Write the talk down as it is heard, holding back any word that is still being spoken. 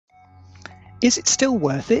Is it still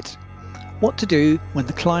worth it? What to do when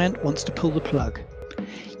the client wants to pull the plug?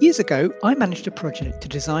 Years ago, I managed a project to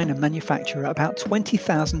design and manufacture about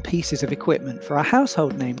 20,000 pieces of equipment for a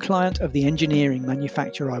household name client of the engineering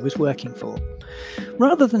manufacturer I was working for.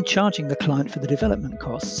 Rather than charging the client for the development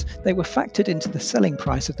costs, they were factored into the selling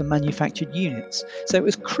price of the manufactured units, so it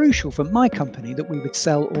was crucial for my company that we would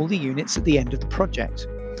sell all the units at the end of the project.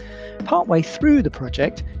 Partway through the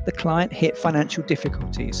project, the client hit financial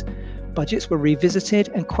difficulties. Budgets were revisited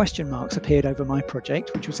and question marks appeared over my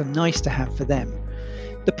project, which was a nice to have for them.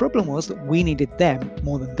 The problem was that we needed them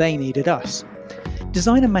more than they needed us.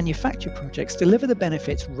 Design and manufacture projects deliver the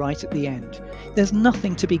benefits right at the end. There's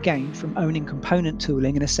nothing to be gained from owning component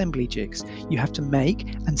tooling and assembly jigs. You have to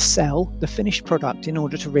make and sell the finished product in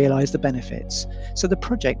order to realize the benefits. So the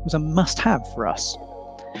project was a must-have for us.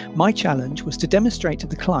 My challenge was to demonstrate to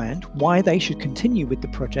the client why they should continue with the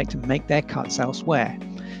project and make their cuts elsewhere.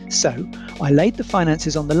 So I laid the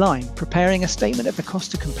finances on the line, preparing a statement of the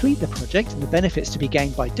cost to complete the project and the benefits to be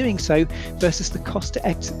gained by doing so versus the cost to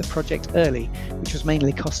exit the project early, which was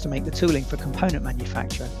mainly cost to make the tooling for component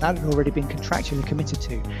manufacture. That had already been contractually committed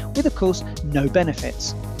to, with of course no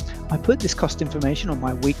benefits. I put this cost information on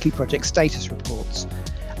my weekly project status reports,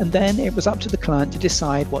 and then it was up to the client to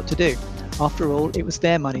decide what to do. After all, it was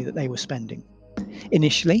their money that they were spending.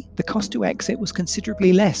 Initially, the cost to exit was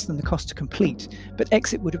considerably less than the cost to complete, but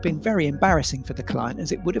exit would have been very embarrassing for the client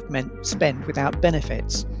as it would have meant spend without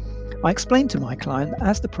benefits. I explained to my client that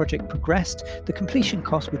as the project progressed, the completion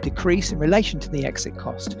cost would decrease in relation to the exit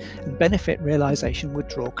cost, and benefit realization would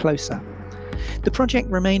draw closer. The project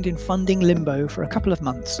remained in funding limbo for a couple of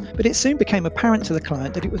months, but it soon became apparent to the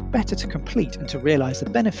client that it was better to complete and to realize the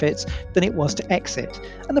benefits than it was to exit,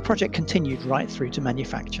 and the project continued right through to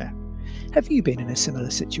manufacture. Have you been in a similar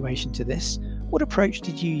situation to this? What approach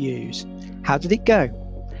did you use? How did it go?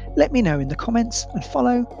 Let me know in the comments and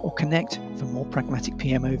follow or connect for more Pragmatic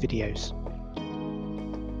PMO videos.